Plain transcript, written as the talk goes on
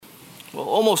Well,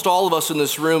 almost all of us in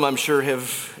this room, I'm sure,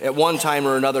 have at one time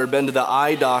or another been to the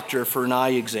eye doctor for an eye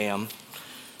exam.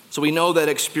 So we know that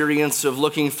experience of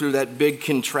looking through that big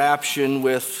contraption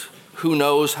with who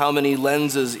knows how many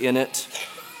lenses in it.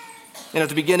 And at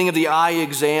the beginning of the eye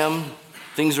exam,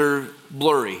 things are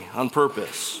blurry on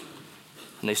purpose.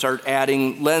 And they start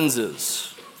adding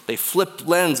lenses. They flip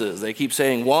lenses. They keep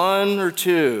saying 1 or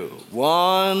 2,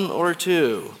 1 or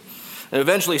 2. And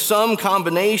eventually some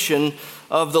combination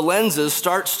of the lenses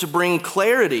starts to bring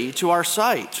clarity to our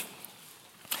sight.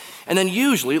 And then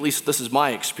usually, at least this is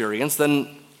my experience, then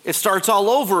it starts all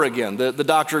over again. The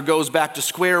doctor goes back to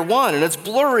square one and it's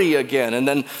blurry again. And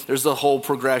then there's the whole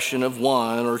progression of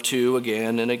 1 or 2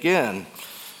 again and again.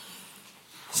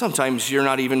 Sometimes you're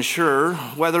not even sure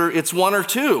whether it's 1 or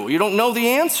 2. You don't know the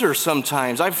answer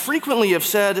sometimes. I frequently have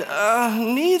said,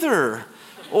 neither.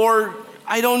 Or,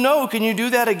 I don't know, can you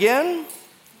do that again?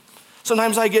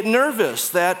 Sometimes I get nervous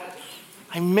that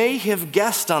I may have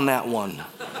guessed on that one.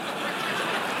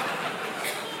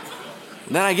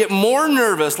 Then I get more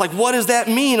nervous, like what does that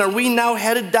mean? Are we now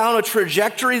headed down a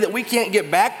trajectory that we can't get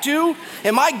back to?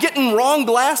 Am I getting wrong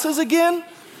glasses again?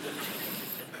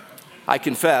 I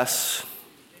confess,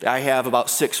 I have about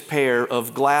 6 pair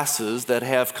of glasses that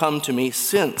have come to me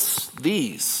since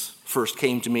these first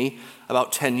came to me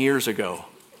about 10 years ago.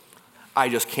 I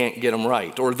just can't get them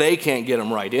right, or they can't get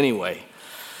them right anyway.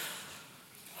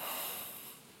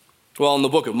 Well, in the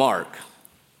book of Mark,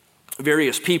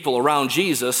 various people around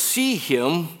Jesus see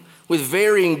him with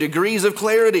varying degrees of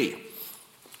clarity,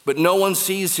 but no one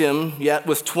sees him yet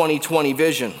with 20/20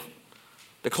 vision.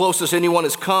 The closest anyone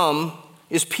has come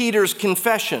is Peter's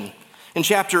confession in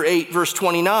chapter 8, verse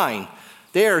 29.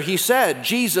 There he said,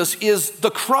 Jesus is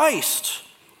the Christ,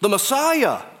 the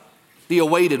Messiah, the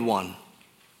awaited one.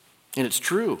 And it's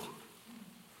true.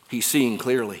 He's seeing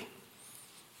clearly.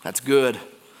 That's good.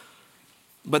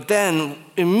 But then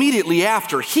immediately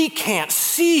after, he can't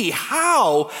see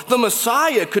how the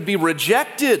Messiah could be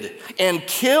rejected and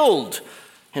killed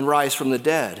and rise from the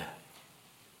dead,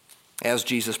 as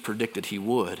Jesus predicted he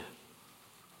would.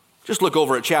 Just look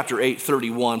over at chapter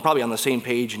 8:31, probably on the same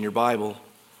page in your Bible.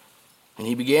 And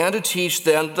he began to teach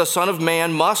them that the Son of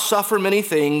Man must suffer many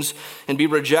things and be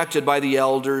rejected by the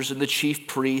elders and the chief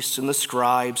priests and the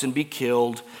scribes and be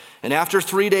killed, and after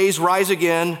 3 days rise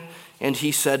again. And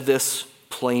he said this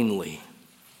plainly.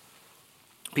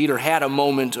 Peter had a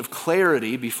moment of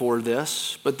clarity before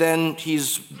this, but then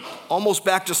he's almost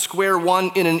back to square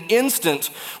one in an instant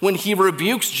when he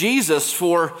rebukes Jesus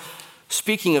for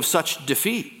speaking of such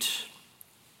defeat.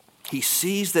 He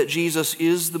sees that Jesus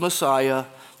is the Messiah,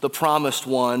 the promised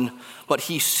one, but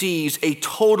he sees a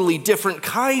totally different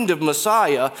kind of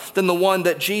Messiah than the one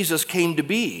that Jesus came to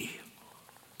be.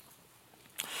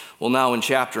 Well, now in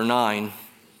chapter 9,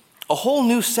 a whole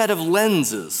new set of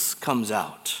lenses comes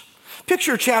out.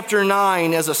 Picture chapter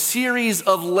 9 as a series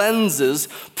of lenses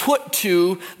put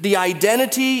to the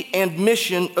identity and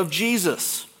mission of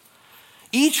Jesus.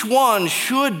 Each one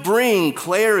should bring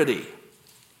clarity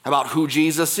about who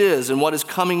Jesus is and what his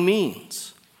coming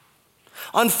means.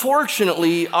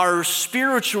 Unfortunately, our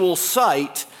spiritual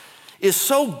sight is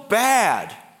so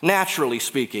bad, naturally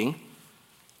speaking,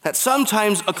 that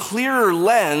sometimes a clearer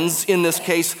lens, in this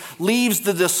case, leaves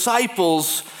the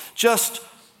disciples just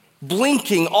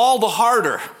blinking all the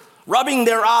harder, rubbing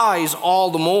their eyes all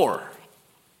the more.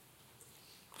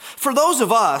 For those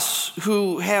of us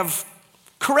who have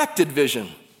corrected vision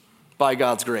by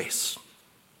God's grace,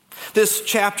 this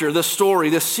chapter, this story,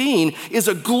 this scene is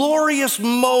a glorious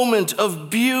moment of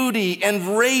beauty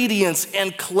and radiance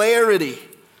and clarity.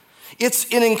 It's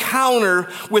an encounter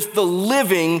with the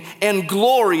living and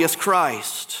glorious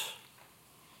Christ.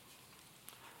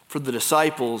 For the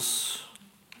disciples,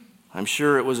 I'm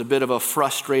sure it was a bit of a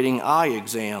frustrating eye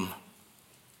exam.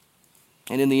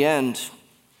 And in the end,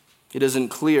 it isn't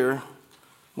clear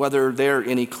whether they're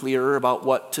any clearer about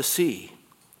what to see.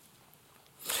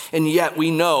 And yet we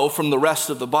know from the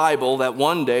rest of the Bible that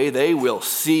one day they will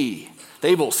see.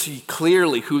 They will see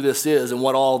clearly who this is and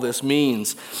what all this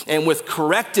means. And with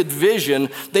corrected vision,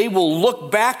 they will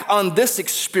look back on this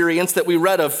experience that we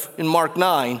read of in Mark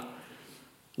 9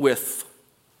 with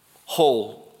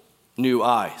whole new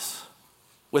eyes,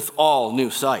 with all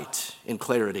new sight and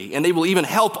clarity. And they will even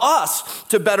help us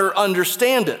to better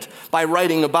understand it by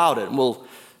writing about it. And we'll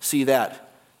see that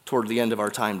toward the end of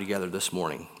our time together this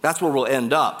morning. That's where we'll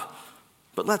end up.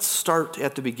 But let's start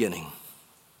at the beginning,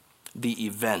 the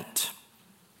event.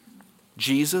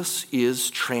 Jesus is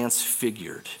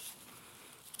transfigured.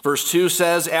 Verse 2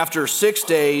 says, after 6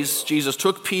 days, Jesus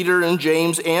took Peter and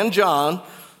James and John,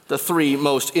 the 3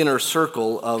 most inner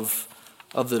circle of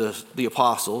the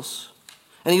apostles,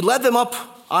 And he led them up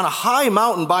on a high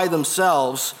mountain by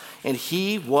themselves, and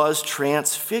he was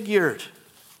transfigured.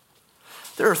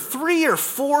 There are 3 or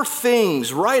 4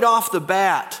 things right off the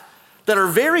bat that are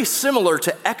very similar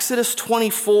to Exodus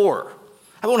 24.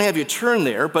 I won't have you turn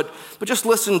there, but just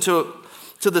listen to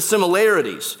the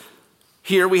similarities.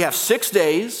 Here we have 6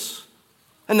 days,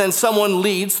 and then someone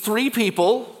leads 3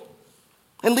 people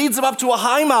and leads them up to a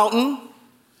high mountain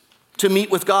to meet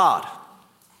with God.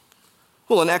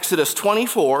 Well, in Exodus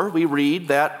 24, we read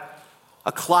that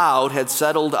a cloud had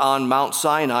settled on Mount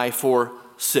Sinai for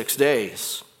 6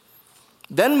 days.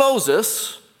 Then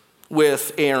Moses,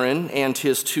 with Aaron and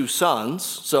his 2 sons,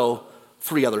 so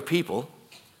 3 other people,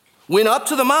 went up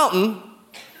to the mountain,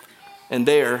 and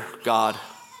there God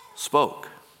spoke.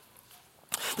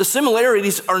 The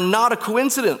similarities are not a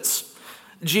coincidence.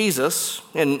 Jesus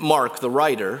and Mark, the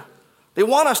writer, they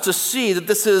want us to see that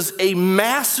this is a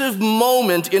massive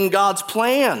moment in God's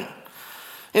plan.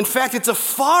 In fact, it's a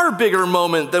far bigger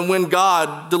moment than when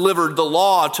God delivered the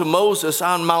law to Moses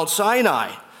on Mount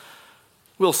Sinai.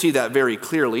 We'll see that very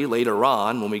clearly later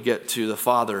on when we get to the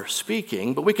Father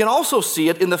speaking, but we can also see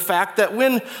it in the fact that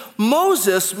when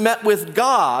Moses met with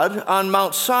God on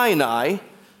Mount Sinai,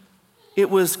 it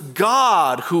was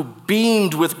God who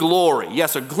beamed with glory.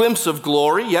 Yes, a glimpse of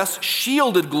glory. Yes,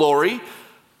 shielded glory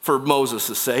for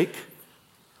Moses' sake.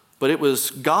 But it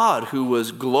was God who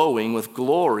was glowing with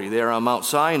glory there on Mount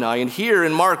Sinai. And here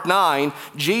in Mark 9,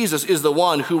 Jesus is the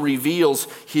one who reveals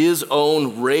his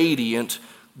own radiant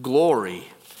glory.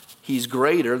 He's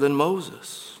greater than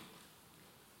Moses.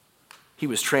 He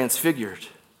was transfigured.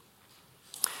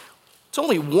 It's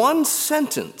only one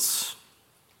sentence,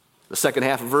 the second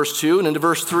half of verse 2 and into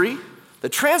verse 3. The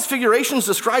transfiguration is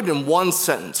described in one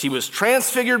sentence. He was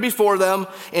transfigured before them,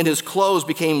 and his clothes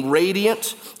became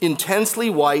radiant, intensely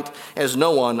white, as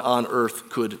no one on earth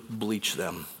could bleach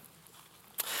them.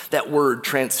 That word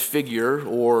transfigure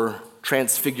or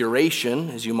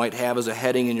transfiguration, as you might have as a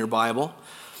heading in your Bible,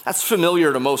 that's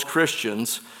familiar to most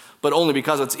Christians, but only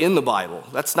because it's in the Bible.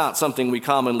 That's not something we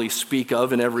commonly speak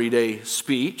of in everyday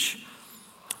speech.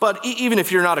 But even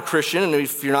if you're not a Christian and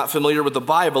if you're not familiar with the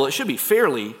Bible, it should be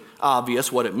fairly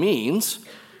obvious what it means.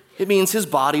 It means his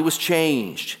body was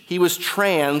changed. He was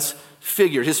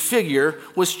transfigured. His figure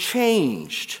was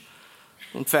changed.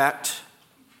 In fact,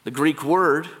 the Greek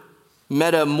word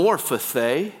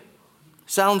metamorphothe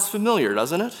sounds familiar,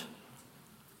 doesn't it?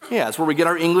 Yeah, it's where we get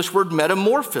our English word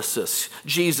metamorphosis.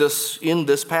 Jesus, in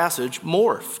this passage,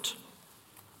 morphed.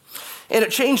 And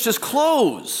it changed his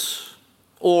clothes,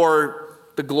 or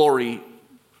the glory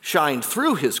shined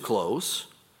through his clothes.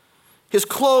 His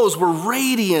clothes were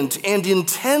radiant and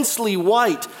intensely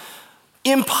white,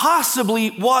 impossibly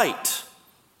white.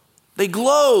 They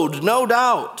glowed, no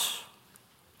doubt.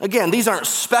 Again, these aren't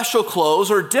special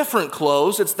clothes or different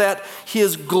clothes. It's that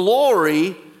his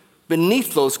glory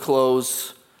beneath those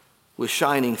clothes was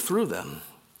shining through them.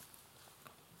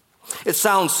 It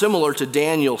sounds similar to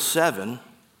Daniel 7,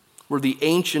 where the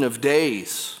Ancient of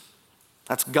Days,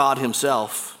 that's God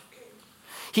himself,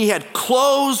 he had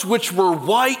clothes which were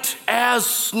white as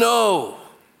snow.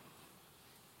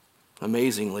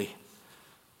 Amazingly,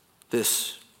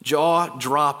 this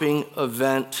jaw-dropping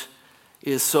event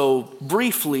is so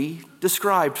briefly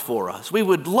described for us. We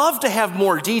would love to have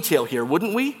more detail here,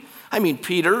 wouldn't we? I mean,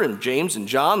 Peter and James and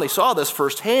John, they saw this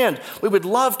firsthand. We would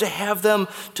love to have them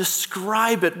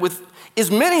describe it with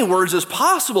as many words as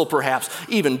possible, perhaps.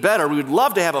 Even better, we would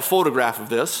love to have a photograph of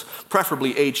this,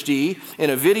 preferably HD,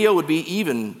 and a video would be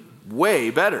even way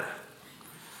better.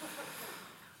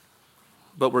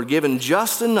 But we're given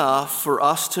just enough for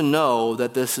us to know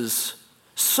that this is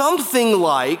something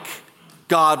like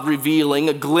God revealing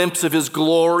a glimpse of his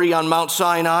glory on Mount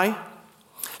Sinai.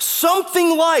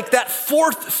 Something like that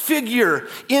fourth figure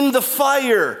in the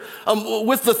fire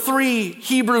with the 3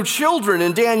 Hebrew children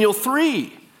in Daniel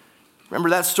 3. Remember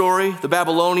that story? The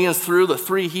Babylonians threw the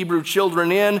 3 Hebrew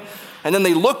children in, and then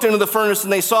they looked into the furnace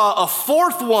and they saw a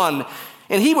 4th one,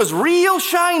 and he was real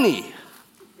shiny.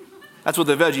 That's what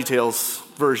the VeggieTales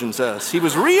version says. He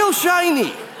was real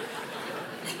shiny.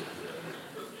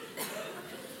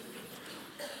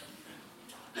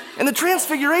 And the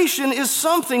transfiguration is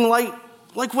something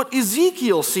like what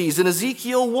Ezekiel sees in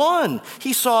Ezekiel 1.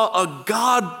 He saw a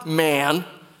God-man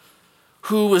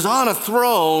who was on a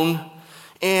throne,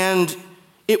 and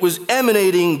it was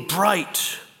emanating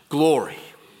bright glory.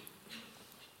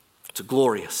 It's a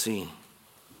glorious scene.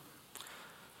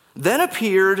 Then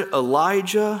appeared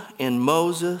Elijah and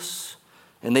Moses,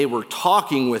 and they were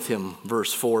talking with him,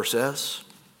 verse 4 says.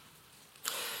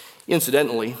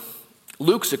 Incidentally,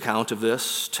 Luke's account of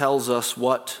this tells us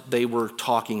what they were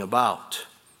talking about.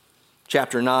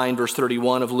 chapter 9, verse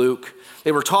 31 of Luke.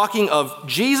 They were talking of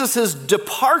Jesus'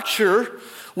 departure,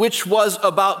 which was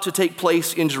about to take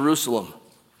place in Jerusalem.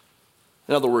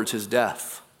 In other words, his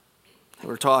death. They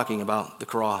were talking about the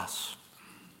cross.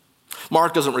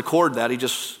 Mark doesn't record that. He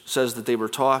just says that they were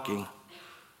talking.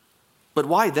 But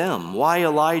why them? Why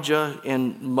Elijah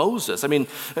and Moses? I mean,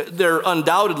 they're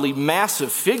undoubtedly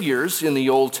massive figures in the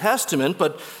Old Testament,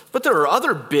 but there are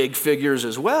other big figures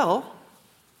as well.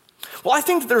 Well, I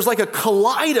think that there's like a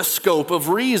kaleidoscope of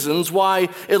reasons why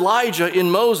Elijah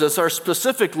and Moses are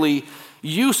specifically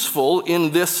useful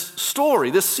in this story,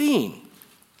 this scene.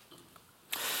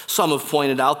 Some have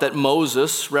pointed out that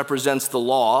Moses represents the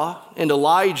law and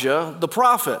Elijah the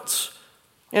prophets.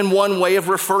 And one way of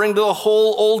referring to the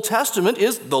whole Old Testament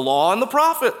is the law and the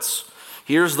prophets.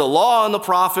 Here's the law and the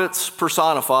prophets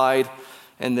personified,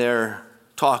 and they're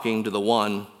talking to the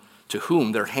one to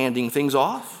whom they're handing things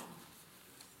off.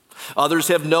 Others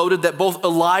have noted that both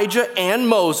Elijah and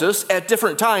Moses, at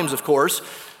different times, of course,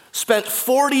 spent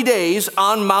 40 days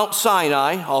on Mount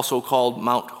Sinai, also called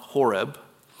Mount Horeb,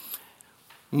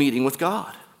 meeting with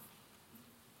God.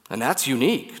 And that's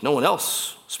unique. No one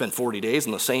else spent 40 days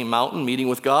on the same mountain meeting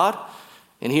with God.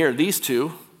 And here, these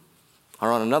two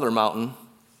are on another mountain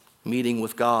meeting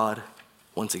with God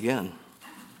once again.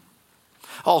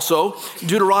 Also,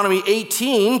 Deuteronomy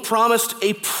 18 promised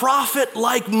a prophet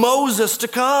like Moses to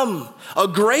come, a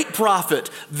great prophet,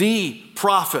 the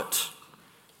prophet.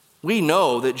 We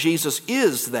know that Jesus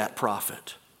is that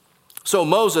prophet. So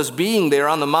Moses being there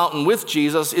on the mountain with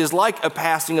Jesus is like a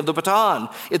passing of the baton.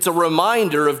 It's a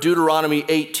reminder of Deuteronomy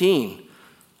 18,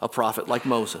 a prophet like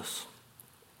Moses.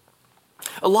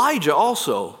 Elijah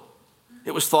also,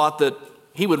 it was thought that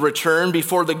he would return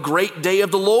before the great day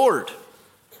of the Lord.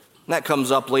 And that comes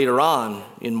up later on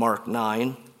in Mark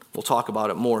 9. We'll talk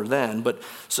about it more then. But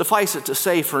suffice it to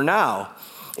say for now,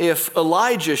 if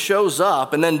Elijah shows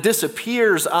up and then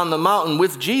disappears on the mountain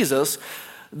with Jesus,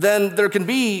 then there can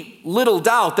be little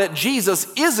doubt that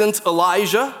Jesus isn't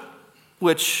Elijah,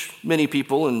 which many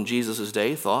people in Jesus'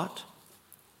 day thought.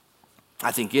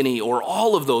 I think any or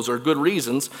all of those are good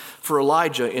reasons for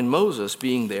Elijah and Moses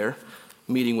being there,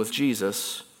 meeting with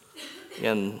Jesus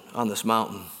on this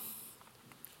mountain.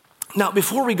 Now,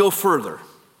 before we go further,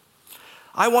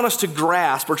 I want us to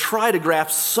grasp or try to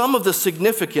grasp some of the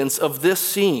significance of this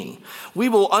scene. We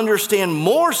will understand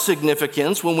more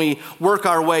significance when we work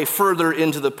our way further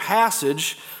into the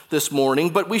passage this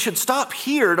morning, but we should stop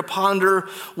here to ponder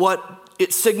what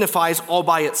it signifies all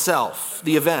by itself,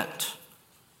 the event.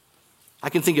 I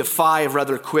can think of 5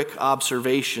 rather quick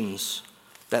observations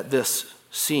that this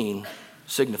scene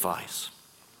signifies.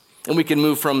 And we can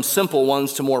move from simple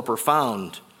ones to more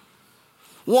profound.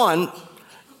 1,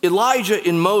 Elijah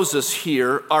and Moses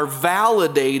here are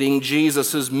validating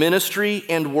Jesus' ministry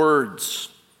and words.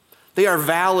 They are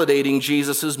validating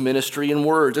Jesus' ministry and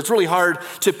words. It's really hard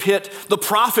to pit the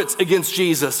prophets against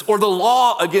Jesus or the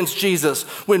law against Jesus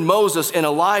when Moses and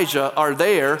Elijah are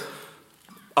there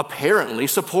apparently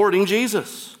supporting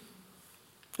Jesus.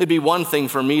 It'd be one thing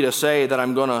for me to say that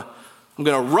I'm gonna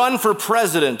run for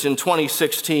president in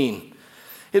 2016.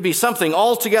 It'd be something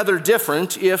altogether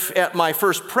different if at my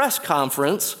first press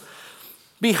conference,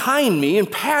 behind me and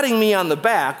patting me on the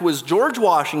back was George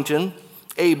Washington,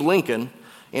 Abe Lincoln,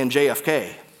 and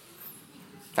JFK.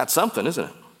 That's something, isn't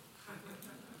it?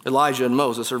 Elijah and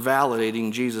Moses are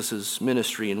validating Jesus'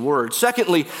 ministry and word.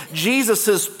 Secondly,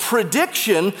 Jesus'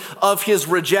 prediction of his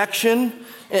rejection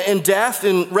and death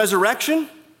and resurrection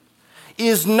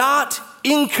is not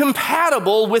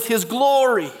incompatible with his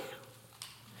glory.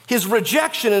 His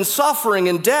rejection and suffering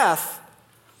and death,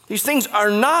 these things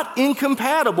are not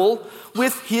incompatible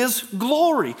with his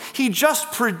glory. He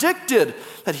just predicted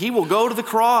that he will go to the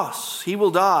cross, he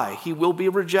will die, he will be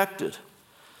rejected.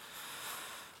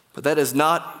 But that is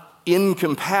not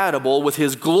incompatible with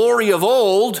his glory of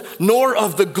old, nor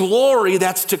of the glory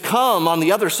that's to come on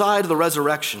the other side of the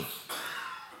resurrection.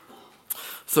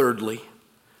 Thirdly,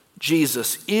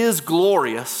 Jesus is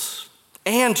glorious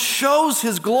and shows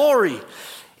his glory.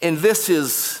 And this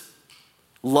is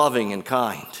loving and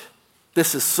kind.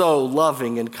 This is so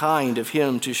loving and kind of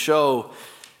him to show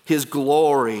his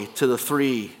glory to the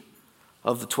 3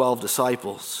 of the 12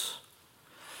 disciples.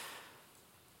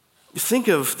 Think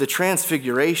of the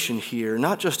transfiguration here,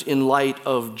 not just in light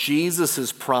of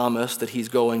Jesus' promise that he's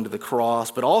going to the cross,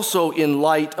 but also in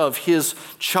light of his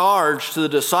charge to the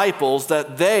disciples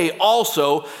that they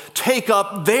also take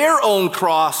up their own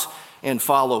cross and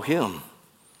follow him.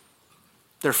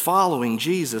 They're following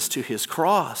Jesus to his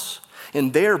cross,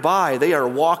 and thereby they are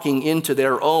walking into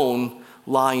their own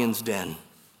lion's den.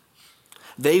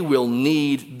 They will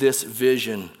need this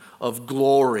vision of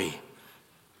glory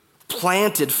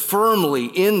planted firmly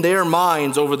in their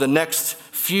minds over the next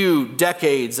few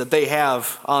decades that they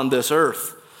have on this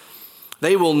earth.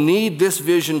 They will need this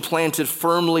vision planted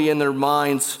firmly in their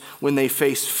minds when they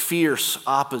face fierce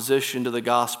opposition to the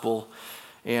gospel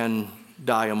and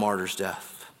die a martyr's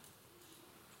death.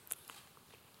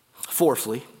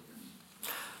 Fourthly,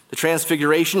 the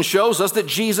Transfiguration shows us that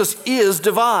Jesus is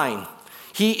divine.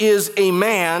 He is a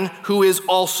man who is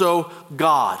also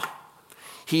God.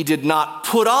 He did not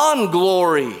put on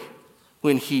glory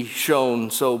when he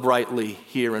shone so brightly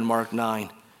here in Mark 9.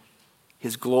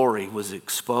 His glory was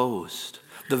exposed.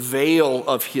 The veil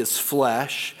of his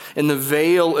flesh and the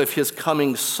veil of his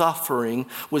coming suffering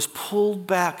was pulled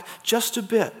back just a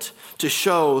bit to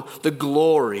show the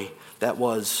glory that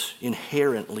was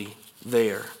inherently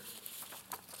there.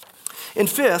 And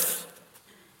fifth,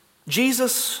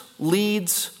 Jesus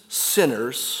leads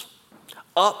sinners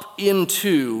up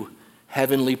into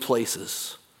heavenly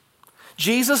places.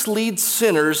 Jesus leads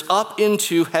sinners up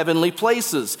into heavenly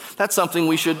places. That's something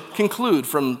we should conclude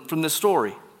from this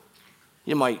story.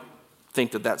 You might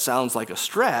think that sounds like a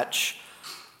stretch.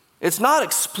 It's not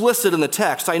explicit in the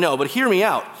text, I know, but hear me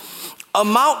out. A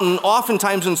mountain,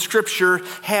 oftentimes in Scripture,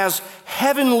 has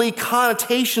heavenly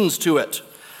connotations to it.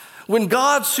 When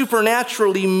God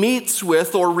supernaturally meets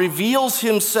with or reveals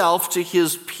himself to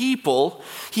his people,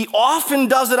 he often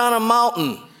does it on a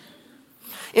mountain.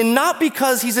 And not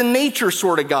because he's a nature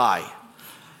sort of guy.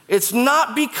 It's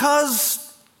not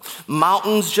because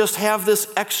mountains just have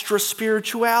this extra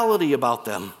spirituality about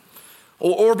them.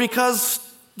 Or because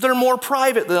they're more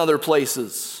private than other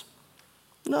places.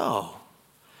 No.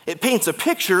 It paints a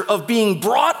picture of being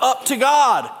brought up to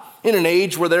God in an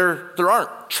age where there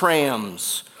aren't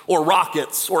trams or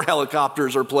rockets or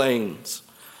helicopters or planes.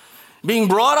 Being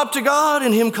brought up to God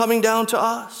and him coming down to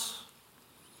us.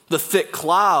 The thick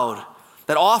cloud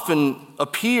that often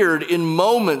appeared in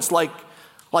moments like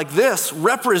this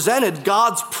represented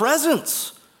God's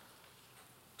presence.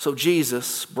 So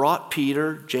Jesus brought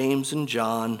Peter, James, and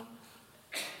John,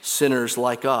 sinners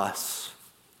like us,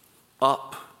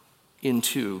 up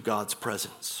into God's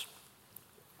presence.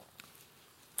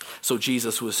 So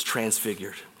Jesus was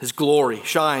transfigured. His glory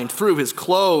shined through his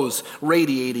clothes,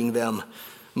 radiating them.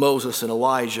 Moses and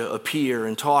Elijah appear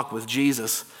and talk with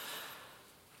Jesus.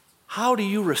 How do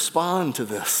you respond to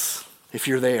this if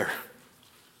you're there?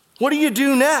 What do you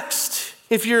do next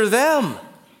if you're them?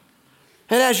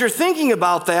 And as you're thinking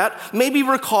about that, maybe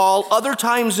recall other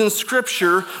times in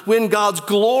Scripture when God's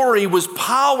glory was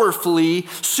powerfully,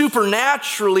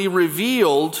 supernaturally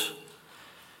revealed.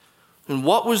 And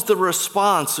what was the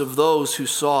response of those who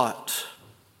saw it?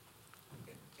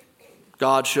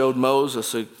 God showed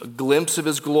Moses a glimpse of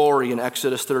his glory in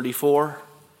Exodus 34.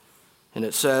 And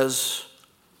it says,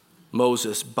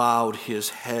 Moses bowed his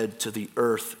head to the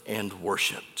earth and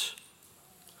worshiped.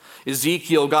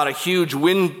 Ezekiel got a huge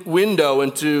window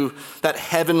into that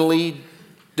heavenly,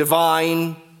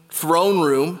 divine throne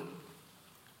room.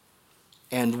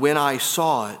 And when I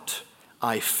saw it,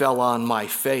 I fell on my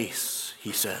face,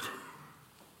 he said.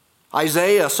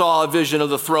 Isaiah saw a vision of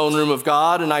the throne room of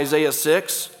God in Isaiah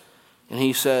 6, and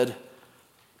he said,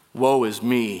 "Woe is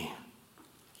me,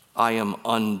 I am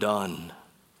undone."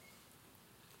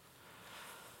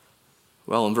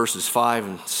 Well, in verses 5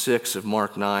 and 6 of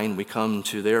Mark 9, we come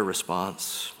to their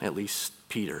response, at least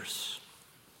Peter's.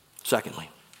 Secondly,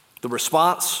 the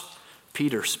response,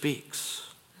 Peter speaks.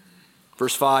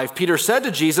 Verse 5, Peter said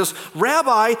to Jesus,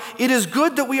 "Rabbi, it is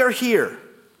good that we are here.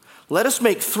 Let us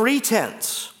make 3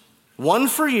 tents, one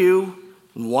for you,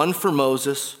 and one for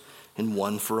Moses, and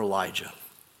one for Elijah."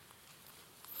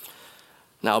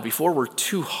 Now, before we're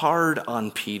too hard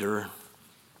on Peter,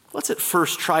 let's at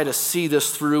first try to see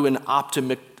this through an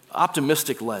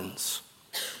optimistic lens,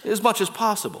 as much as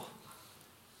possible.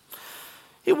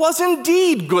 It was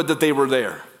indeed good that they were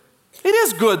there. It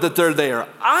is good that they're there.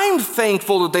 I'm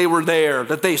thankful that they were there,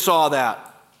 that they saw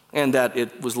that, and that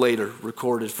it was later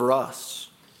recorded for us.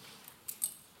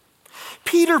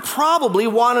 Peter probably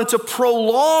wanted to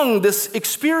prolong this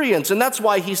experience, and that's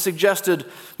why he suggested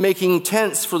making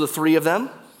tents for the 3 of them.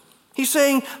 He's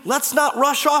saying, let's not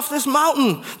rush off this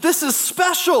mountain. This is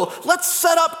special. Let's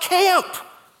set up camp.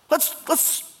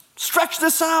 Let's stretch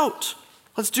this out.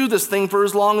 Let's do this thing for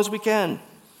as long as we can.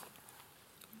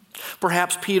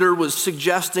 Perhaps Peter was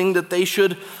suggesting that they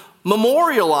should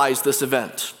memorialize this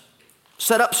event,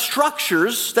 set up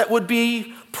structures that would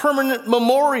be permanent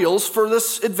memorials for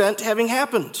this event having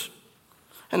happened.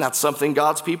 And that's something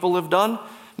God's people have done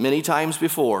many times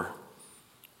before.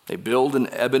 They build an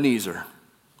Ebenezer,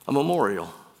 a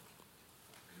memorial.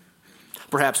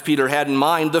 Perhaps Peter had in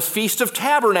mind the Feast of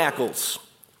Tabernacles.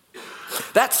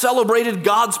 That celebrated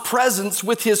God's presence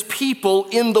with his people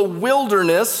in the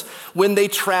wilderness when they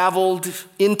traveled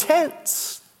in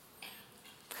tents.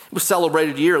 It was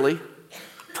celebrated yearly,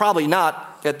 probably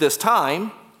not at this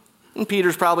time. And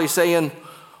Peter's probably saying,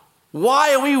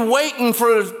 why are we waiting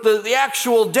for the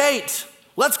actual date?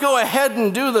 Let's go ahead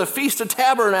and do the Feast of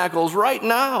Tabernacles right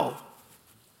now.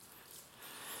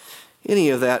 Any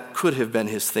of that could have been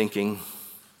his thinking.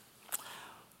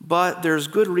 But there's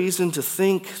good reason to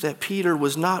think that Peter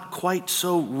was not quite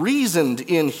so reasoned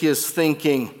in his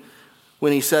thinking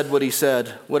when he said what he said,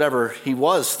 whatever he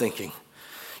was thinking.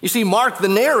 You see, Mark, the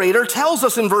narrator, tells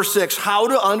us in verse 6 how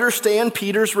to understand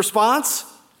Peter's response.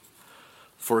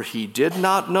 For he did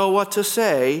not know what to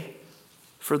say,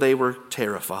 for they were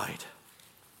terrified.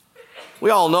 We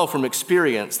all know from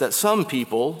experience that some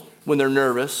people, when they're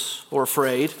nervous or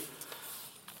afraid,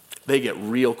 they get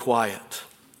real quiet.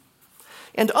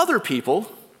 And other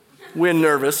people, when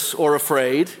nervous or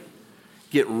afraid,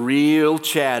 get real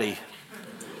chatty,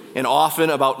 and often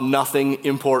about nothing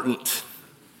important,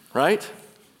 right?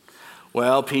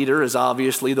 Well, Peter is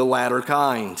obviously the latter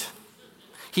kind.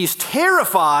 He's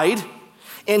terrified,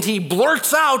 and he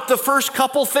blurts out the first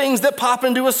couple things that pop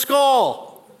into his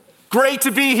skull. Great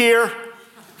to be here.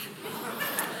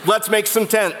 Let's make some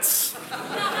tents.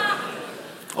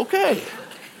 Okay.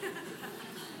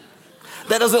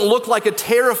 That doesn't look like a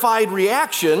terrified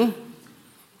reaction,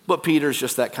 but Peter's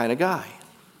just that kind of guy.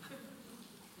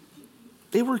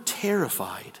 They were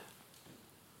terrified.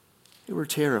 They were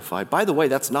terrified. By the way,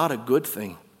 that's not a good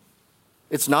thing.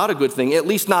 It's not a good thing, at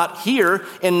least not here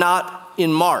and not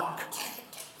in Mark.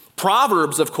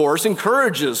 Proverbs, of course,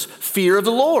 encourages fear of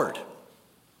the Lord.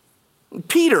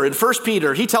 Peter, in 1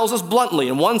 Peter, he tells us bluntly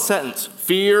in one sentence,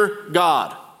 fear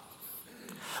God.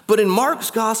 But in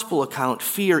Mark's gospel account,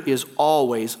 fear is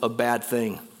always a bad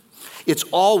thing. It's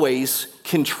always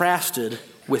contrasted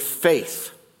with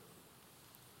faith.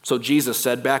 So Jesus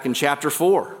said back in chapter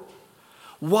 4,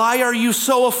 why are you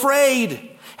so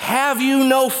afraid? Have you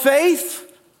no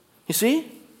faith? You see,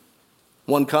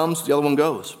 one comes, the other one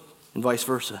goes, and vice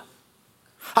versa.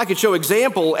 I could show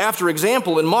example after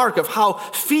example in Mark of how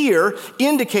fear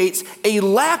indicates a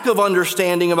lack of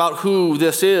understanding about who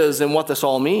this is and what this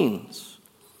all means.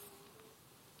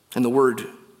 And the word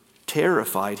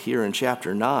terrified here in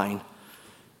chapter 9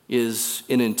 is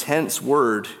an intense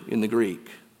word in the Greek.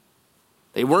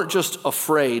 They weren't just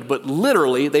afraid, but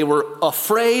literally they were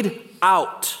afraid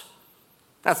out.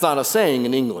 That's not a saying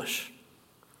in English.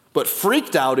 But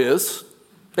freaked out is,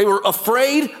 they were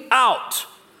afraid out.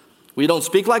 We don't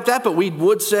speak like that, but we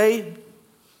would say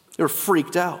they're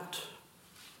freaked out.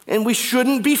 And we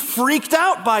shouldn't be freaked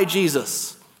out by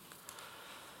Jesus.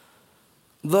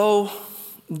 Though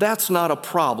that's not a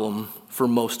problem for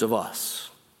most of us.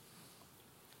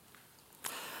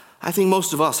 I think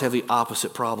most of us have the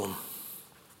opposite problem.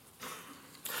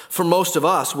 For most of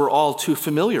us, we're all too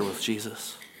familiar with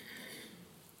Jesus.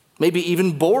 Maybe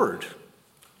even bored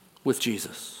with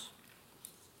Jesus.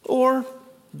 Or,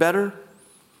 better,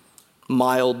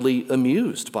 mildly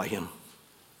amused by him.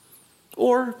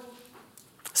 Or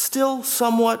still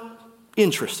somewhat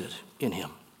interested in him.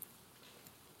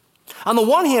 On the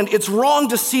one hand, it's wrong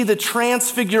to see the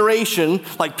transfiguration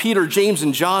like Peter, James,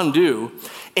 and John do,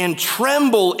 and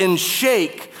tremble and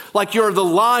shake like you're the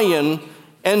lion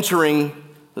entering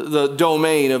the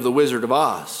domain of the Wizard of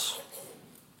Oz.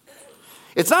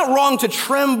 It's not wrong to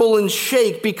tremble and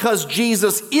shake because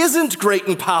Jesus isn't great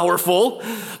and powerful,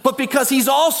 but because he's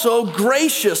also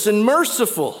gracious and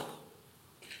merciful.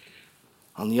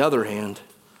 On the other hand,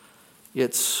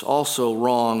 it's also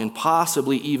wrong and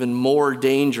possibly even more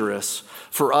dangerous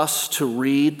for us to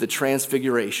read the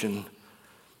Transfiguration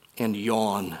and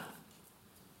yawn.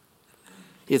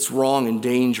 It's wrong and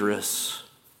dangerous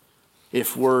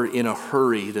if we're in a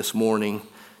hurry this morning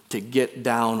to get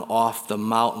down off the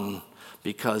mountain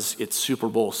because it's Super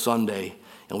Bowl Sunday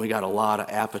and we got a lot of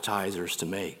appetizers to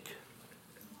make.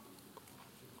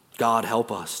 God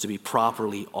help us to be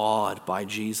properly awed by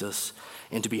Jesus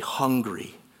and to be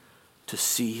hungry to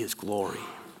see his glory.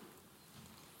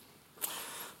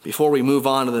 Before we move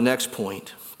on to the next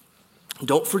point,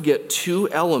 don't forget two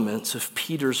elements of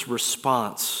Peter's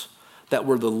response that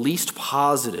were the least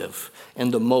positive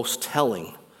and the most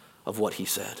telling of what he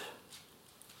said.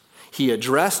 He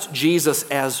addressed Jesus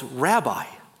as rabbi,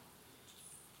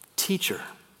 teacher,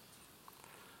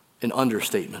 an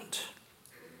understatement.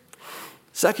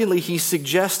 Secondly, he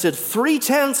suggested 3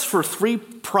 tents for 3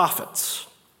 prophets.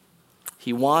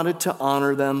 He wanted to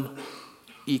honor them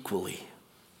equally.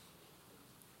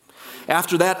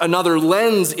 after that, another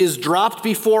lens is dropped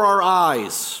before our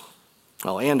eyes,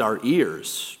 well, and our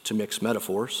ears, to mix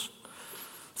metaphors.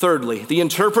 Thirdly, the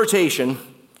interpretation,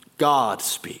 God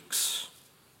speaks.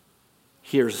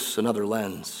 Here's another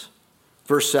lens.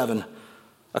 Verse 7,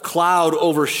 a cloud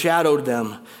overshadowed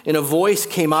them, and a voice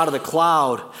came out of the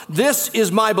cloud. This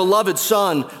is my beloved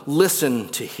Son, listen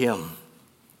to him.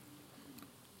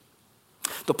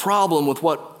 The problem with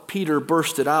what Peter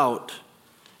bursted out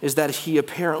is that he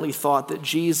apparently thought that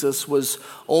Jesus was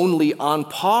only on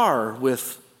par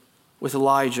with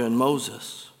Elijah and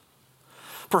Moses.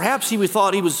 Perhaps he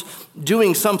thought he was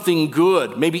doing something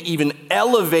good, maybe even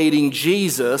elevating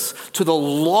Jesus to the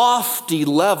lofty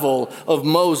level of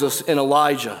Moses and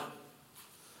Elijah.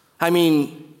 I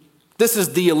mean, this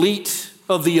is the elite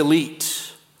of the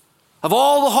elite. Of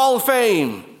all the Hall of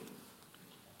Fame,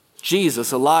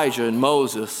 Jesus, Elijah, and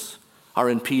Moses are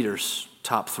in Peter's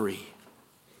top three.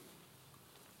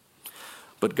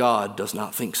 But God does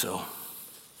not think so.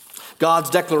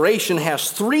 God's declaration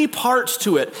has three parts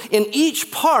to it, and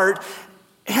each part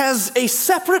has a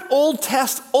separate Old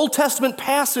Testament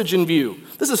passage in view.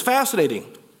 This is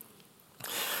fascinating.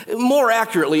 More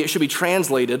accurately, it should be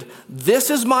translated, this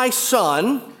is my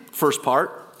Son, first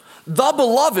part, the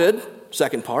beloved,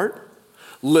 second part,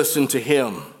 listen to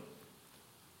him.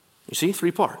 You see,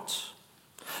 three parts.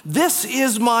 This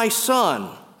is my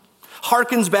Son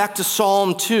harkens back to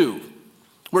Psalm 2.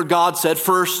 Where God said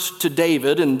first to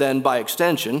David and then by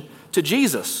extension to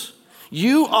Jesus,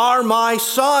 you are my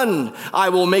Son, I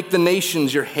will make the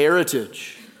nations your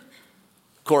heritage.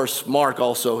 Of course, Mark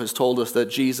also has told us that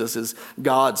Jesus is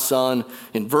God's Son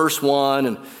in verse 1,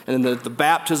 and in the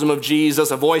baptism of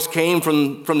Jesus, a voice came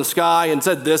from the sky and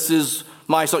said, this is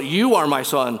my Son, you are my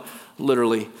Son,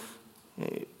 literally,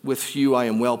 with you I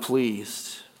am well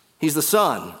pleased. He's the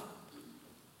Son,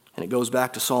 and it goes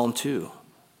back to Psalm 2.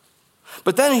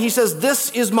 But then he says,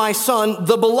 this is my Son,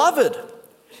 the beloved.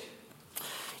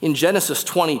 In Genesis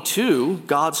 22,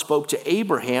 God spoke to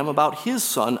Abraham about his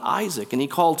son, Isaac, and he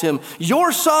called him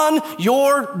your son,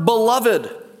 your beloved.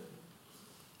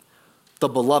 The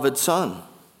beloved son.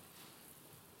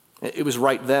 It was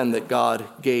right then that God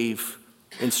gave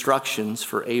instructions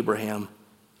for Abraham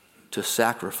to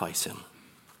sacrifice him.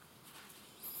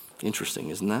 Interesting,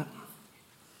 isn't that?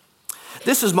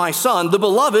 This is my Son, the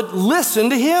beloved, listen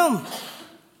to him.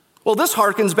 Well, this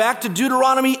harkens back to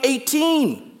Deuteronomy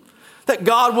 18, that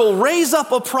God will raise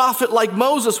up a prophet like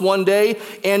Moses one day,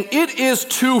 and it is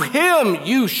to him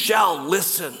you shall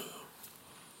listen.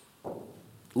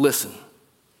 Listen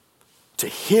to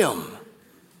him.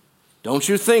 Don't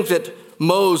you think that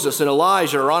Moses and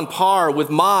Elijah are on par with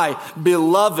my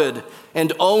beloved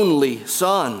and only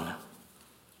Son?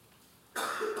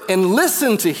 And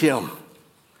listen to him.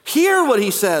 Hear what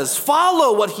he says,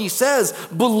 follow what he says,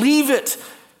 believe it,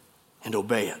 and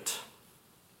obey it.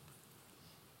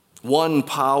 One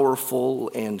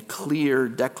powerful and clear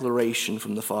declaration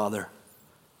from the Father,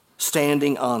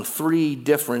 standing on three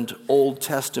different Old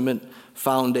Testament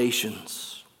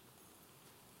foundations.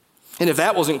 And if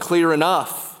that wasn't clear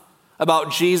enough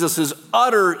about Jesus'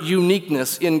 utter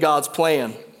uniqueness in God's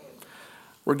plan,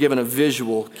 we're given a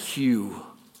visual cue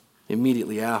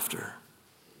immediately after.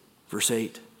 Verse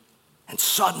 8. And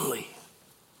suddenly,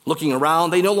 looking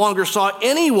around, they no longer saw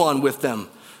anyone with them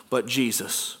but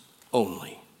Jesus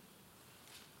only.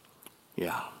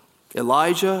 Yeah,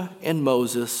 Elijah and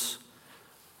Moses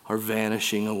are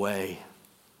vanishing away.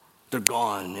 They're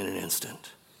gone in an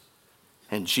instant.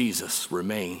 And Jesus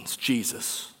remains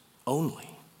Jesus only.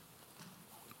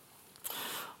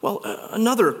 Well,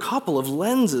 another couple of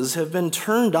lenses have been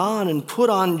turned on and put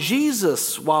on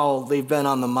Jesus while they've been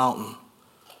on the mountain.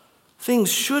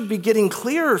 Things should be getting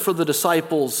clearer for the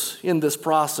disciples in this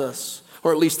process,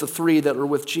 or at least the three that were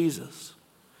with Jesus.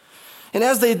 And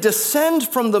as they descend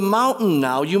from the mountain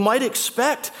now, you might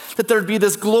expect that there'd be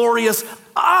this glorious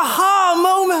aha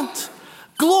moment,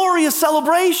 glorious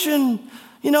celebration,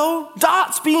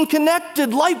 dots being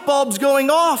connected, light bulbs going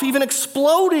off, even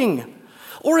exploding.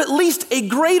 Or at least a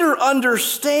greater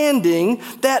understanding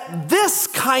that this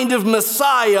kind of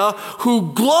Messiah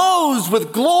who glows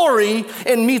with glory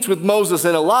and meets with Moses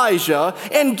and Elijah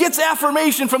and gets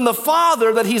affirmation from the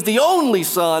Father that he's the only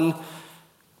Son,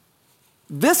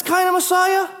 this kind of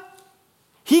Messiah,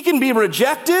 he can be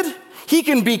rejected, he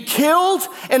can be killed,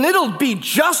 and it'll be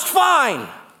just fine.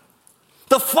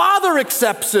 The Father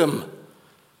accepts him,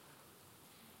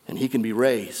 and he can be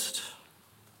raised.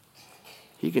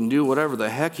 He can do whatever the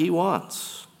heck he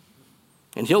wants.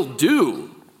 And he'll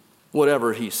do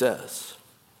whatever he says.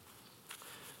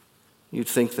 You'd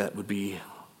think that would be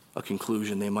a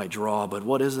conclusion they might draw, but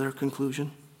what is their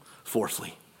conclusion?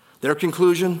 Fourthly, Their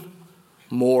conclusion?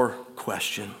 More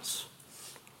questions.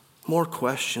 More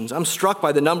questions. I'm struck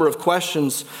by the number of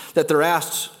questions that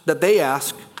they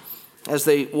ask as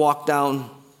they walk down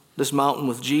this mountain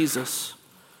with Jesus.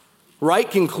 Right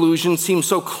conclusion seems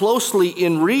so closely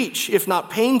in reach, if not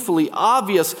painfully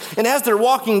obvious. And as they're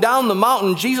walking down the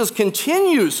mountain, Jesus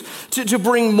continues to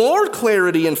bring more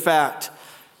clarity, in fact.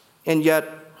 And yet,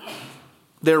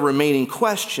 their remaining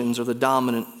questions are the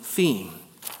dominant theme.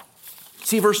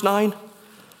 See verse 9?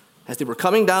 As they were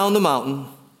coming down the mountain,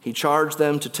 he charged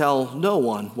them to tell no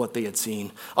one what they had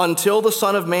seen until the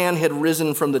Son of Man had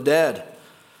risen from the dead.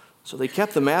 So they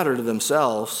kept the matter to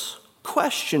themselves,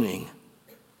 questioning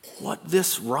what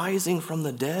this rising from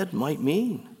the dead might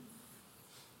mean.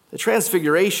 The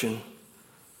transfiguration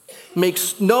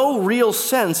makes no real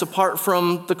sense apart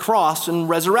from the cross and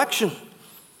resurrection.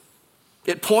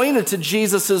 It pointed to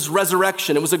Jesus'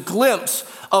 resurrection. It was a glimpse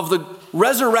of the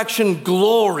resurrection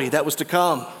glory that was to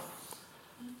come.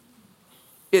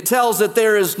 It tells that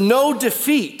there is no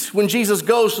defeat when Jesus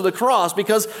goes to the cross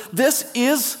because this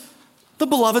is the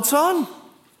beloved Son.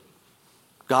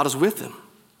 God is with him.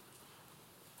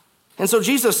 And so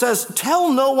Jesus says,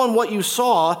 tell no one what you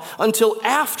saw until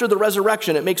after the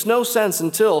resurrection. It makes no sense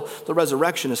until the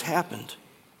resurrection has happened.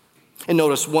 And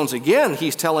notice once again,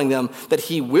 he's telling them that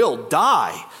he will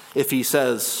die if he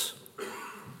says,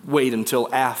 wait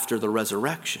until after the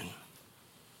resurrection.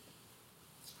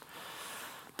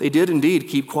 They did indeed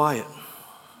keep quiet,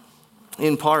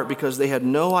 in part because they had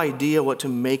no idea what to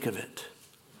make of it.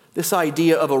 This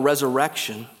idea of a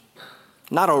resurrection,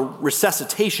 not a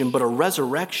resuscitation, but a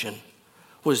resurrection,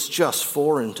 was just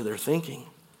foreign to their thinking.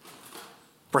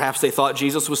 Perhaps they thought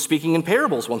Jesus was speaking in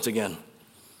parables once again.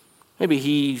 Maybe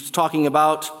he's talking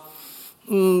about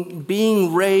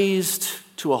being raised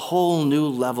to a whole new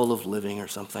level of living or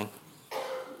something.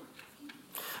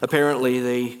 Apparently,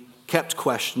 they kept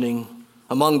questioning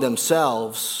among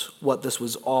themselves what this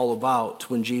was all about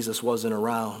when Jesus wasn't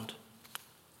around.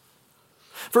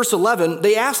 Verse 11,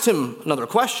 they asked him another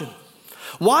question.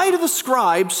 Why do the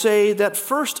scribes say that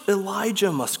first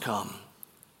Elijah must come?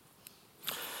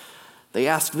 They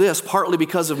ask this partly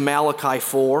because of Malachi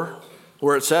 4,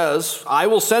 where it says, I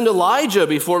will send Elijah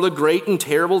before the great and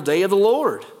terrible day of the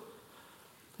Lord.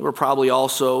 They were probably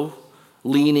also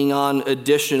leaning on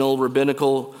additional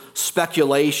rabbinical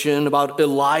speculation about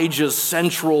Elijah's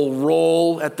central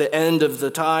role at the end of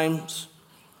the times.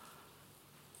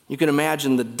 You can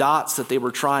imagine the dots that they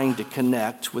were trying to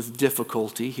connect with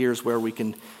difficulty. Here's where we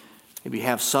can maybe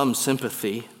have some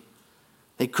sympathy.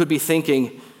 They could be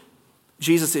thinking,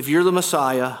 Jesus, if you're the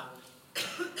Messiah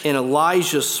and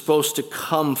Elijah's supposed to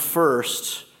come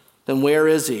first, then where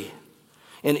is he?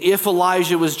 And if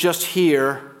Elijah was just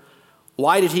here,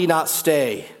 why did he not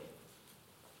stay?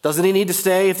 Doesn't he need to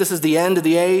stay if this is the end of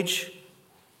the age?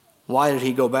 Why did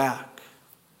he go back?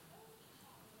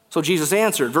 So Jesus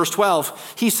answered, verse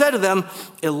 12, he said to them,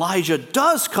 Elijah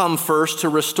does come first to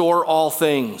restore all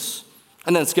things.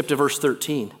 And then skip to verse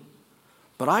 13.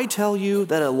 But I tell you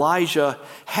that Elijah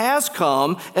has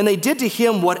come, and they did to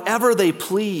him whatever they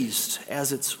pleased,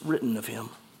 as it's written of him.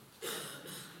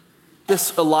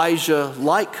 This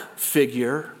Elijah-like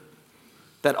figure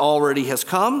that already has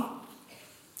come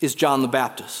is John the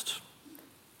Baptist.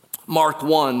 Mark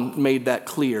 1 made that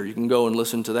clear. You can go and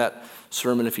listen to that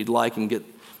sermon if you'd like and get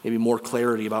maybe more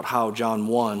clarity about how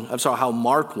how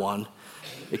Mark 1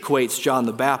 equates John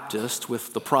the Baptist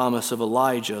with the promise of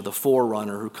Elijah, the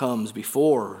forerunner who comes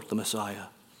before the Messiah.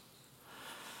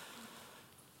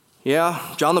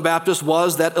 Yeah, John the Baptist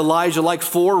was that Elijah-like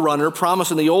forerunner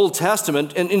promised in the Old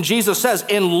Testament. And Jesus says,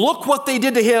 and look what they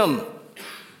did to him.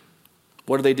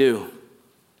 What do?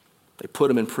 They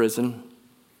put him in prison.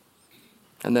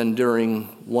 And then during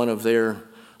one of their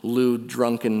lewd,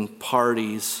 drunken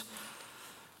parties,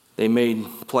 they made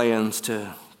plans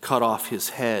to cut off his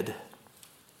head.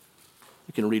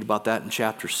 You can read about that in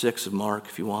chapter 6 of Mark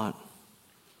if you want.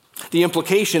 The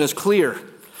implication is clear.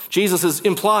 Jesus is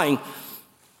implying,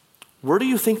 where do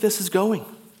you think this is going?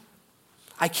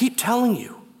 I keep telling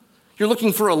you. You're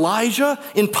looking for Elijah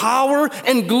in power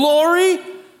and glory?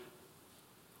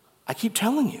 I keep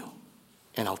telling you,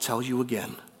 and I'll tell you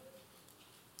again.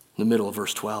 In the middle of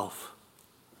verse 12.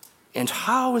 And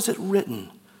how is it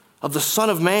written of the Son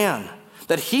of Man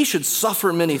that he should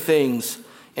suffer many things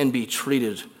and be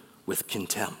treated with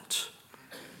contempt?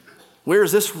 Where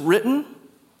is this written?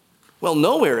 Well,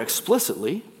 nowhere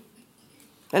explicitly.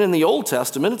 And in the Old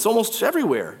Testament, it's almost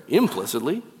everywhere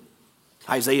implicitly.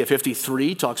 Isaiah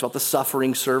 53 talks about the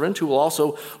suffering servant who will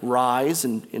also rise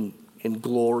in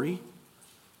glory.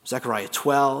 Zechariah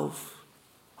 12,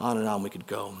 on and on we could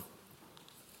go.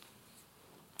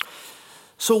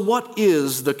 So what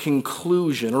is the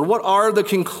conclusion, or what are the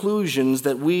conclusions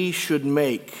that we should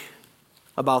make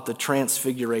about the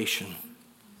transfiguration?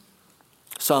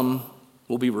 Some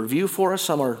will be review for us,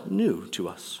 some are new to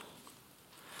us.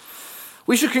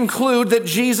 We should conclude that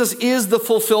Jesus is the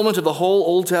fulfillment of the whole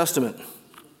Old Testament.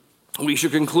 We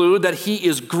should conclude that he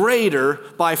is greater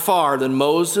by far than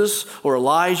Moses or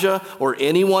Elijah or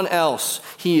anyone else.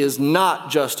 He is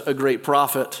not just a great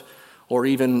prophet or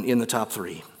even in the top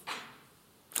three.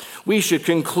 We should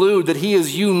conclude that he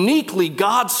is uniquely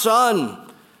God's Son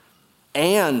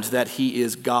and that he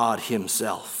is God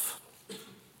himself.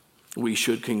 We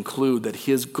should conclude that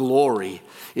his glory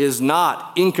is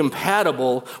not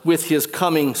incompatible with his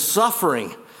coming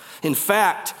suffering. In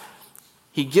fact,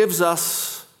 he gives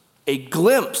us a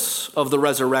glimpse of the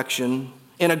resurrection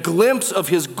and a glimpse of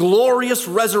his glorious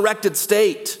resurrected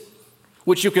state,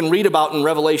 which you can read about in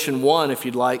Revelation 1 if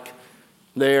you'd like.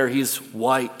 There, he's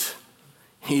white.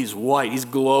 He's white. He's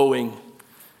glowing.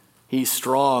 He's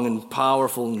strong and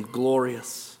powerful and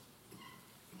glorious.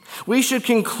 We should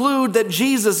conclude that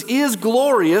Jesus is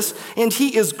glorious and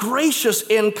he is gracious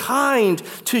and kind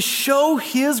to show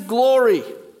his glory.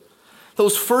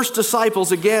 Those first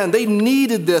disciples, again, they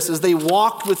needed this as they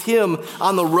walked with him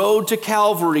on the road to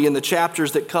Calvary in the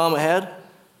chapters that come ahead.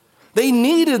 They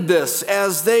needed this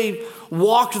as they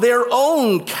walked their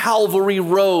own Calvary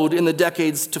road in the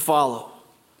decades to follow.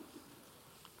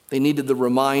 They needed the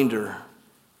reminder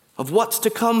of what's to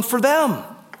come for them.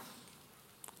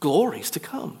 Glory's to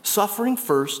come. Suffering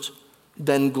first,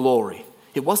 then glory.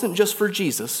 It wasn't just for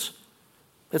Jesus.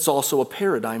 It's also a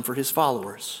paradigm for his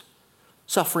followers.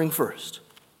 Suffering first,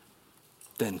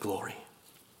 then glory.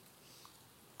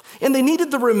 And they needed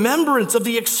the remembrance of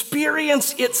the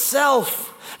experience itself.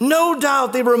 No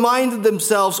doubt they reminded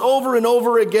themselves over and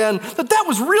over again that that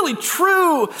was really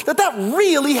true, that that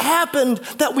really happened,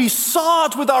 that we saw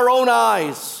it with our own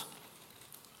eyes.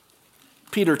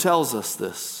 Peter tells us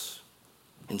this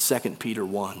in 2 Peter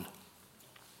 1.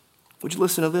 Would you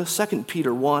listen to this? 2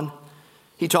 Peter 1.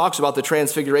 He talks about the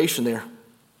transfiguration there.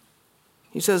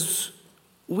 He says,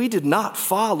 "We did not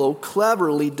follow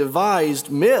cleverly devised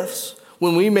myths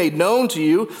when we made known to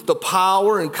you the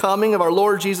power and coming of our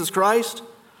Lord Jesus Christ,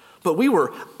 but we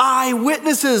were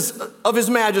eyewitnesses of his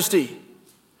majesty.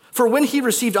 For when he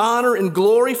received honor and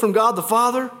glory from God the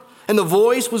Father, and the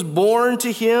voice was borne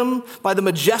to him by the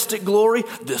majestic glory,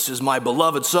 'This is my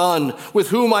beloved Son, with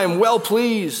whom I am well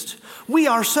pleased.' We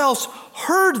ourselves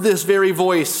heard this very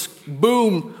voice,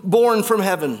 boom, born from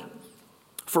heaven,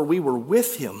 for we were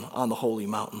with him on the holy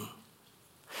mountain.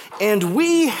 And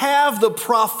we have the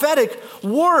prophetic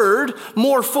word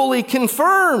more fully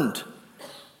confirmed,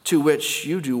 to which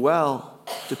you do well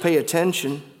to pay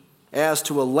attention as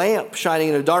to a lamp shining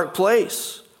in a dark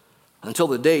place until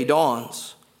the day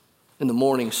dawns and the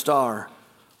morning star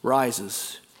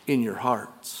rises in your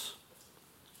hearts."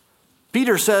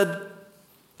 Peter said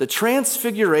the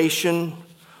transfiguration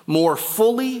more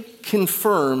fully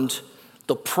confirmed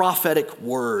the prophetic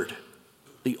word,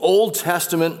 the Old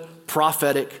Testament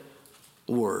prophetic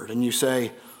word. And you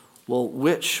say, well,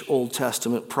 which Old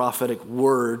Testament prophetic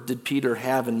word did Peter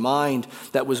have in mind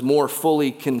that was more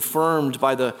fully confirmed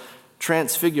by the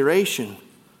transfiguration?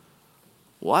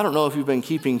 Well, I don't know if you've been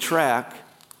keeping track,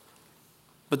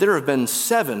 but there have been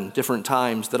 7 different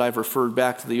times that I've referred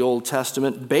back to the Old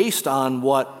Testament based on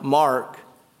what Mark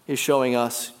is showing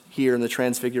us here in the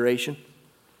Transfiguration.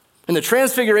 In the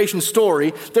Transfiguration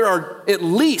story, there are at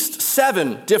least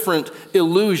 7 different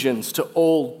allusions to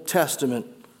Old Testament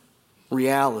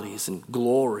realities and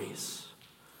glories.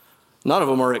 None of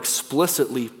them are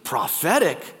explicitly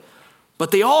prophetic,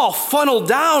 but they all funnel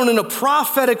down in a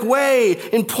prophetic way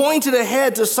and pointed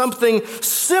ahead to something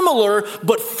similar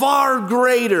but far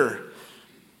greater.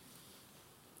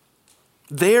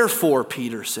 Therefore,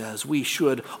 Peter says, we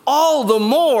should all the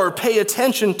more pay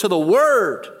attention to the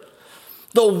Word.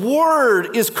 The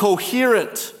Word is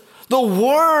coherent. The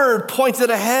Word pointed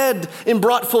ahead and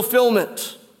brought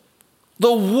fulfillment.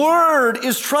 The Word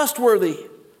is trustworthy.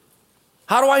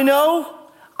 How do I know?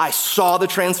 I saw the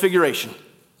Transfiguration.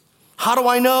 How do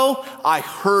I know? I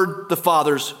heard the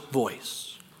Father's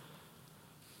voice.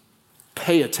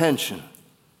 Pay attention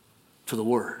to the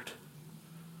Word.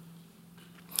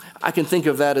 I can think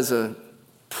of that as a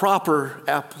proper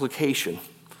application,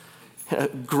 a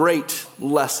great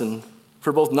lesson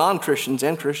for both non-Christians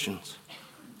and Christians.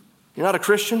 You're not a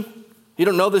Christian? You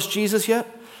don't know this Jesus yet?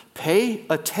 Pay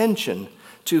attention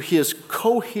to his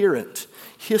coherent,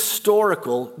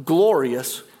 historical,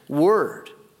 glorious Word.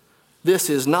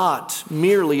 This is not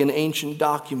merely an ancient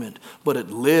document, but it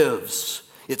lives,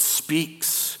 it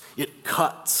speaks, it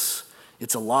cuts,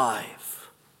 it's alive.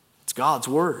 It's God's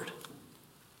word.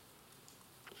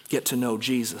 Get to know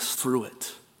Jesus through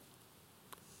it.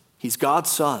 He's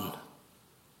God's Son.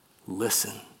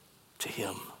 Listen to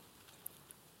him.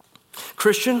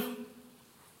 Christian,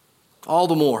 all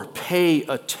the more, pay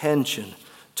attention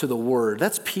to the word.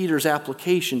 That's Peter's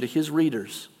application to his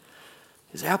readers.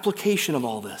 His application of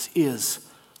all this is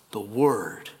the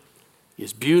word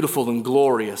is beautiful and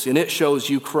glorious, and it shows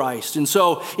you Christ. And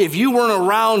so if you weren't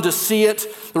around to see it,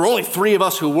 there were only 3 of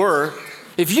us who were.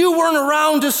 If you weren't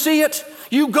around to see it,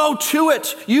 you go to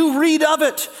it. You read of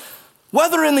it,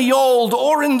 whether in the old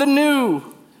or in the new.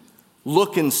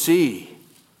 Look and see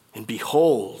and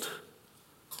behold.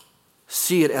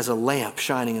 See it as a lamp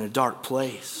shining in a dark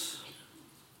place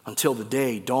until the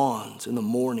day dawns and the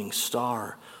morning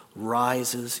star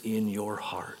rises in your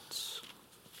hearts.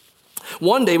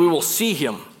 One day we will see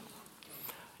him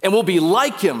and we'll be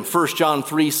like him, 1 John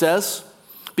 3 says.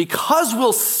 Because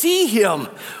we'll see him,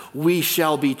 we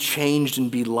shall be changed and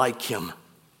be like him.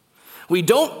 We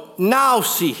don't now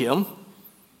see him,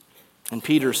 and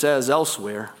Peter says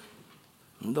elsewhere,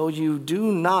 though you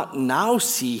do not now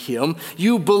see him,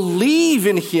 you believe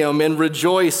in him and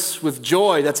rejoice with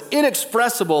joy that's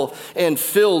inexpressible and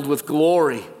filled with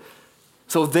glory.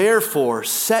 So therefore,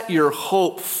 set your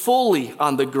hope fully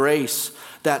on the grace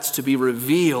that's to be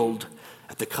revealed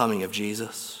at the coming of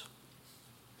Jesus.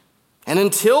 And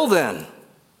until then,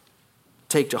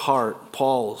 take to heart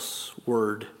Paul's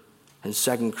word in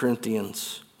 2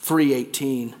 Corinthians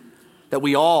 3:18, that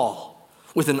we all,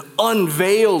 with an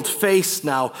unveiled face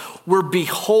now, we're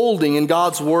beholding in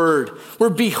God's word. We're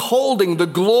beholding the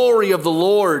glory of the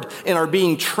Lord and are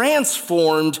being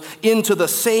transformed into the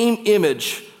same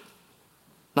image,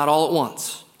 not all at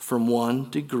once, from one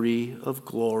degree of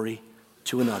glory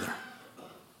to another.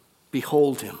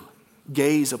 Behold him,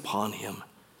 gaze upon him,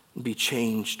 and be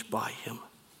changed by him.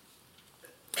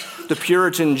 The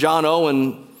Puritan John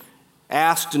Owen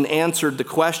asked and answered the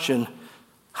question,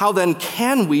 how then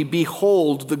can we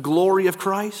behold the glory of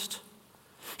Christ?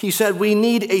 He said we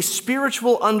need a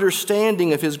spiritual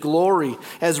understanding of his glory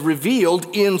as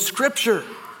revealed in Scripture.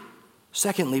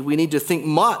 Secondly, we need to think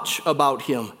much about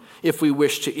him if we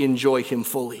wish to enjoy him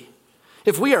fully.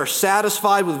 If we are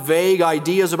satisfied with vague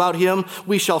ideas about him,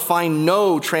 we shall find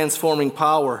no transforming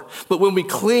power. But when we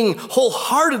cling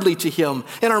wholeheartedly to him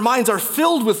and our minds are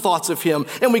filled with thoughts of him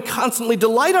and we constantly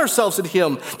delight ourselves in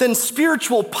him, then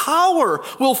spiritual power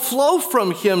will flow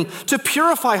from him to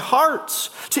purify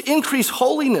hearts, to increase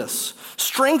holiness,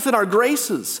 strengthen our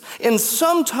graces, and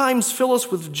sometimes fill us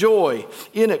with joy,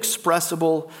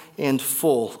 inexpressible and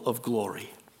full of glory.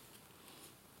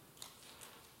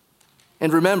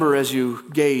 And remember, as you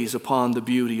gaze upon the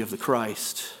beauty of the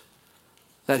Christ,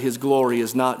 that his glory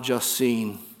is not just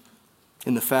seen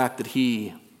in the fact that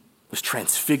he was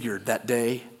transfigured that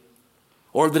day,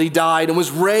 or that he died and was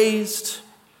raised,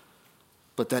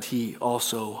 but that he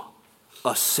also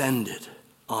ascended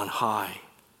on high,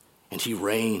 and he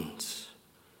reigns.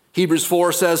 Hebrews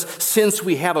 4 says, since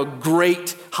we have a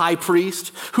great high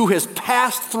priest who has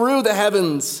passed through the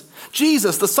heavens,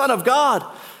 Jesus, the Son of God,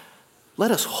 let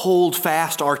us hold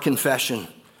fast our confession,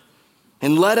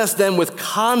 and let us then with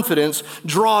confidence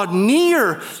draw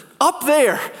near up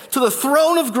there to the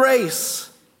throne of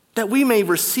grace, that we may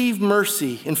receive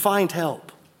mercy and find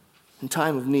help in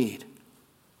time of need.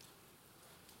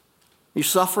 You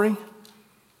suffering?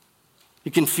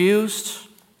 You confused?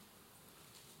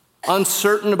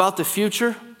 Uncertain about the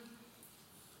future?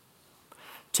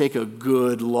 Take a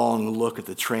good long look at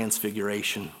the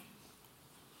Transfiguration.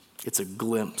 It's a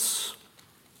glimpse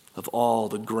of all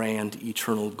the grand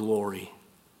eternal glory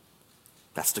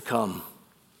that's to come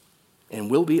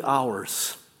and will be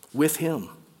ours with him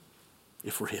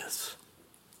if we're his.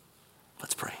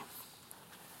 Let's pray.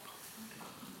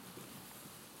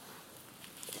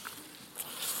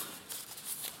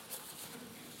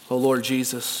 Oh Lord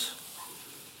Jesus,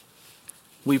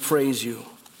 we praise you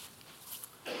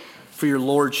for your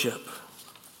lordship,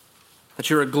 that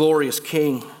you're a glorious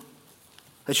king,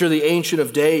 that you're the Ancient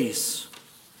of Days,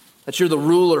 that you're the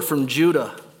ruler from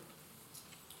Judah.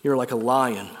 You're like a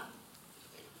lion,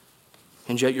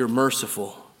 and yet you're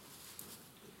merciful.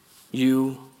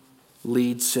 You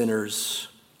lead sinners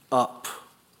up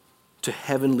to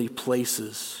heavenly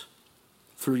places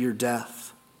through your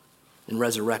death and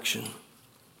resurrection.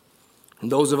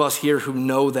 And those of us here who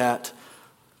know that,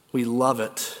 we love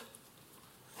it,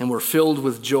 and we're filled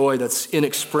with joy that's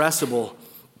inexpressible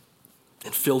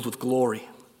and filled with glory.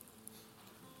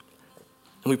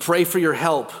 And we pray for your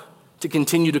help to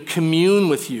continue to commune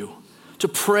with you, to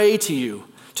pray to you,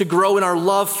 to grow in our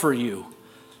love for you,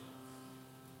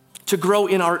 to grow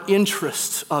in our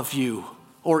interest of you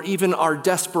or even our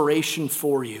desperation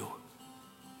for you.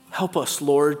 Help us,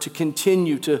 Lord, to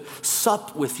continue to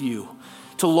sup with you,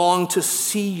 to long to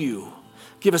see you.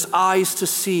 Give us eyes to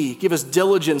see. Give us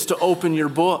diligence to open your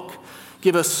book.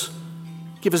 Give us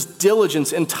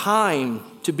diligence and time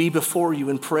to be before you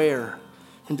in prayer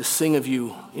and to sing of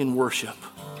you in worship.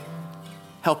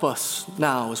 Help us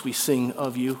now as we sing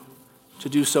of you to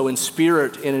do so in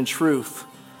spirit and in truth,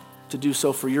 to do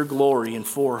so for your glory and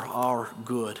for our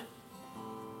good,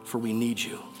 for we need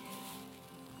you.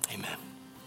 Amen.